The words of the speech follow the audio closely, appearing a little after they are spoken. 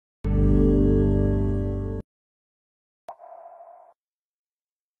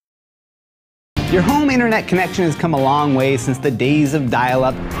Your home internet connection has come a long way since the days of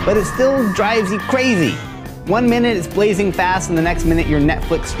dial-up, but it still drives you crazy. 1 minute it's blazing fast, and the next minute your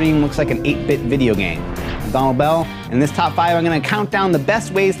Netflix stream looks like an 8-bit video game. I'm Donald Bell, and in this top 5 I'm going to count down the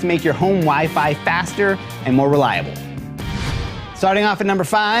best ways to make your home Wi-Fi faster and more reliable. Starting off at number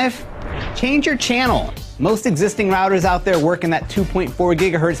 5, change your channel. Most existing routers out there work in that 2.4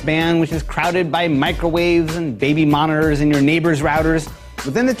 gigahertz band, which is crowded by microwaves and baby monitors in your neighbor's routers.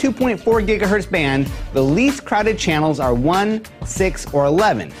 Within the 2.4 gigahertz band, the least crowded channels are 1, 6, or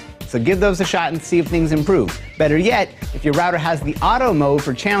 11. So give those a shot and see if things improve. Better yet, if your router has the auto mode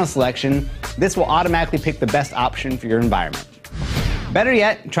for channel selection, this will automatically pick the best option for your environment. Better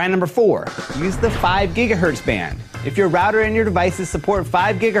yet, try number 4. Use the 5 gigahertz band. If your router and your devices support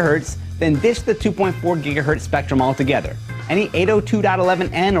 5 gigahertz, then ditch the 2.4 gigahertz spectrum altogether. Any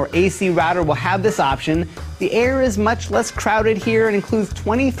 802.11n or AC router will have this option. The area is much less crowded here and includes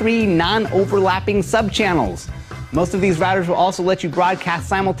 23 non-overlapping subchannels. Most of these routers will also let you broadcast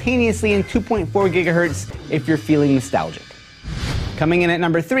simultaneously in 2.4 gigahertz if you're feeling nostalgic. Coming in at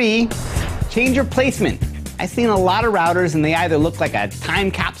number 3, change your placement. I've seen a lot of routers and they either look like a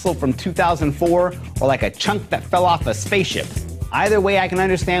time capsule from 2004 or like a chunk that fell off a spaceship. Either way, I can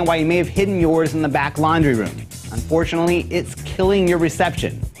understand why you may have hidden yours in the back laundry room. Unfortunately, it's killing your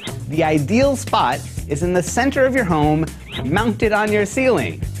reception. The ideal spot is in the center of your home, mounted on your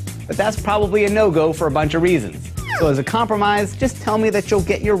ceiling. But that's probably a no-go for a bunch of reasons. So as a compromise, just tell me that you'll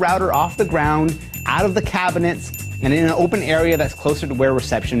get your router off the ground, out of the cabinets, and in an open area that's closer to where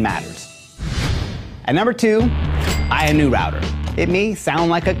reception matters. At number 2, buy a new router. It may sound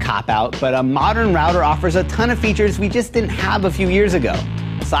like a cop-out, but a modern router offers a ton of features we just didn't have a few years ago.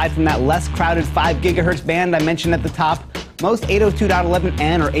 Aside from that less crowded 5 gigahertz band I mentioned at the top, most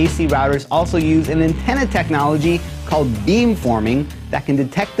 802.11n or AC routers also use an antenna technology called beamforming that can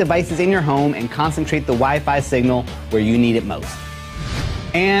detect devices in your home and concentrate the Wi-Fi signal where you need it most.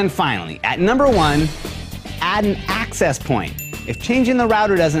 And finally, at number 1, add an access point. If changing the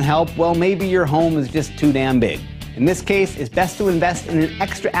router doesn't help, well, maybe your home is just too damn big. In this case, it's best to invest in an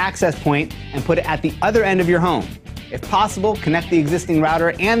extra access point and put it at the other end of your home. If possible, connect the existing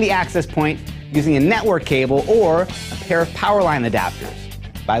router and the access point using a network cable or a pair of power line adapters.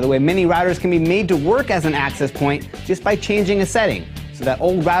 By the way, many routers can be made to work as an access point just by changing a setting, so that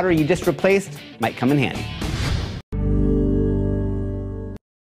old router you just replaced might come in handy.